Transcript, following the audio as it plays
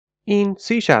In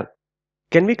C Sharp,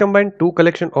 can we combine two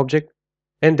collection objects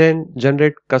and then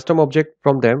generate custom object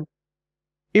from them?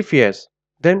 If yes,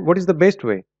 then what is the best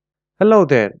way? Hello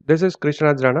there, this is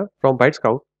Krishnaraj Rana from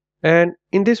ByteScout, and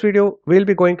in this video we'll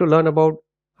be going to learn about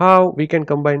how we can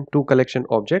combine two collection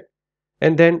objects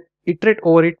and then iterate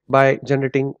over it by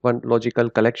generating one logical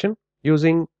collection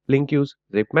using Linq's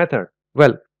zip method.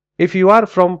 Well, if you are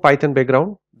from Python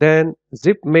background, then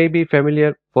zip may be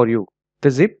familiar for you.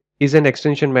 The zip is an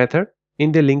extension method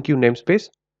in the Linq namespace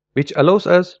which allows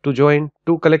us to join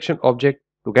two collection objects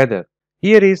together.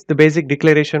 Here is the basic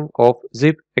declaration of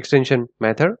zip extension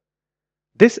method.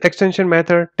 This extension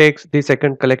method takes the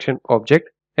second collection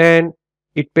object and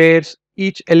it pairs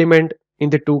each element in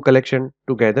the two collection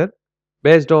together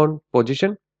based on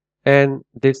position, and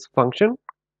this function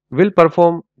will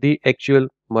perform the actual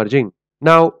merging.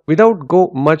 Now, without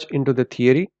go much into the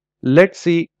theory, let's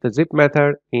see the zip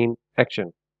method in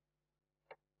action.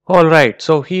 Alright,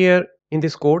 so here in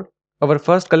this code, our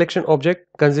first collection object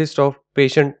consists of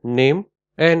patient name,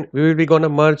 and we will be gonna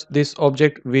merge this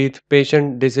object with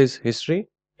patient disease history,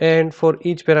 and for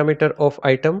each parameter of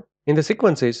item in the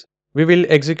sequences, we will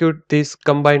execute this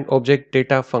combined object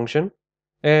data function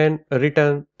and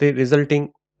return the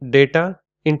resulting data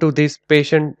into this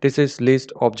patient disease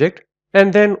list object.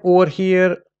 And then over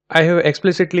here I have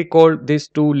explicitly called this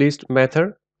toList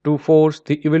method to force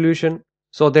the evaluation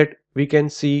so that we can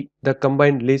see the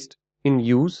combined list in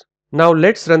use. Now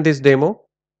let's run this demo.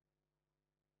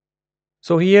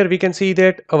 So here we can see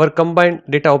that our combined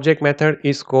data object method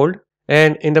is called,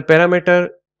 and in the parameter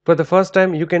for the first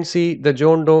time you can see the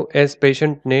John Doe as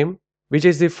patient name, which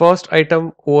is the first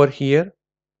item over here,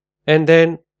 and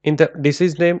then in the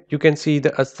disease name you can see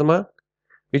the asthma,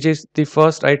 which is the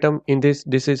first item in this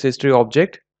disease history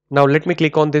object. Now let me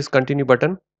click on this continue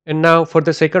button, and now for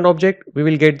the second object we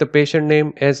will get the patient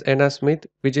name as Anna Smith,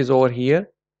 which is over here,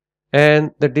 and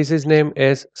the disease name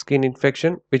as skin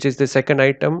infection, which is the second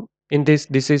item in this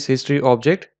disease history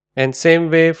object, and same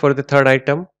way for the third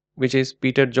item, which is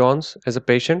Peter Jones as a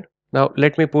patient. Now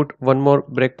let me put one more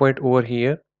breakpoint over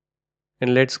here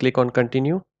and let's click on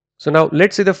continue. So now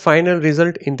let's see the final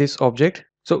result in this object.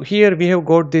 So here we have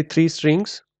got the three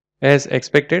strings as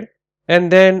expected,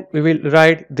 and then we will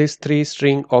write this three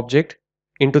string object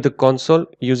into the console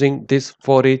using this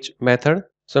for each method.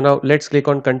 So now let's click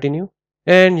on continue,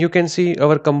 and you can see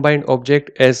our combined object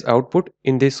as output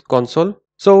in this console.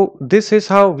 So this is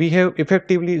how we have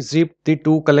effectively zipped the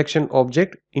two collection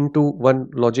object into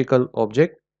one logical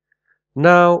object.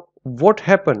 Now what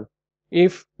happen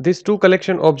if these two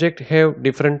collection object have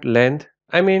different length?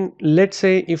 I mean, let's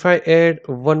say if I add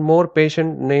one more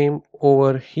patient name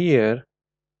over here,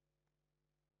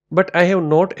 but I have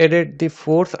not added the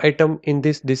fourth item in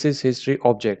this disease history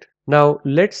object. Now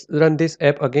let's run this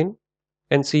app again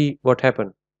and see what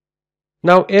happened.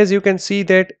 Now as you can see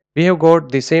that we have got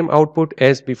the same output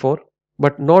as before,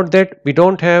 but note that we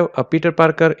don't have a Peter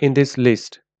Parker in this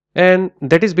list, and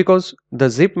that is because the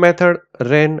zip method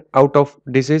ran out of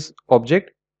disease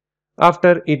object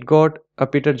after it got a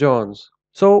Peter Jones.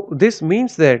 So this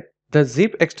means that the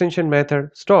zip extension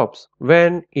method stops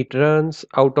when it runs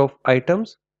out of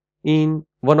items in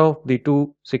one of the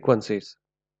two sequences.